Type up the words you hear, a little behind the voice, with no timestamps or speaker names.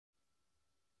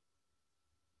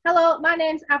Hello, my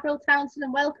name's Avril Townsend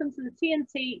and welcome to the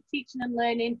TNT Teaching and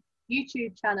Learning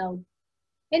YouTube channel.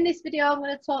 In this video, I'm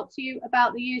going to talk to you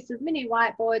about the use of mini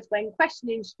whiteboards when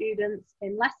questioning students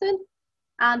in lesson.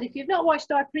 And if you've not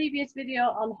watched our previous video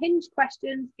on Hinge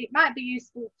questions, it might be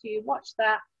useful to watch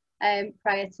that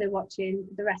prior to watching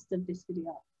the rest of this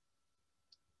video.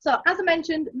 So as I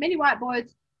mentioned, mini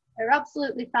whiteboards are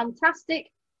absolutely fantastic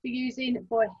for using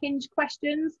for Hinge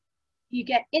questions. You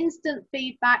get instant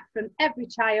feedback from every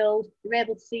child. You're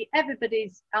able to see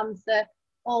everybody's answer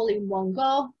all in one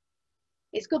go.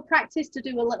 It's good practice to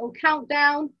do a little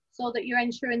countdown so that you're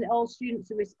ensuring that all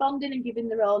students are responding and giving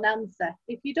their own answer.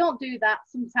 If you don't do that,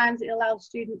 sometimes it allows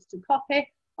students to copy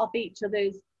off each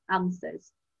other's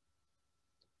answers.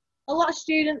 A lot of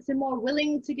students are more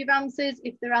willing to give answers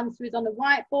if their answer is on a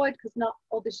whiteboard because not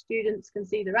other students can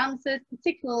see their answers,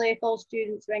 particularly if all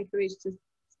students are encouraged to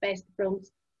space the front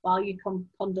while you're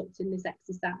conducting this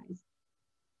exercise.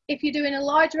 If you're doing a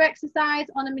larger exercise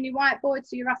on a mini whiteboard,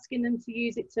 so you're asking them to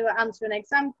use it to answer an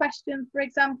exam question, for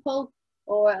example,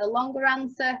 or a longer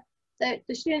answer, the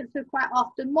students are quite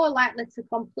often more likely to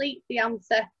complete the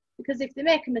answer because if they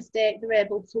make a mistake, they're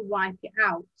able to wipe it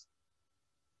out.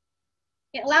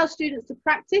 It allows students to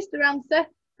practice their answer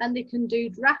and they can do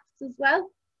drafts as well.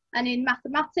 And in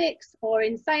mathematics or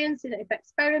in science, in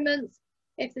experiments,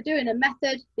 if they're doing a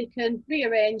method, they can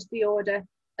rearrange the order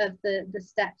of the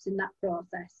steps in that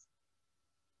process.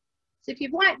 So if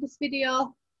you've liked this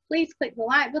video, please click the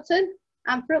like button,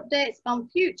 and for updates on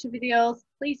future videos,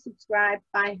 please subscribe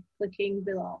by clicking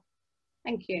below.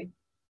 Thank you.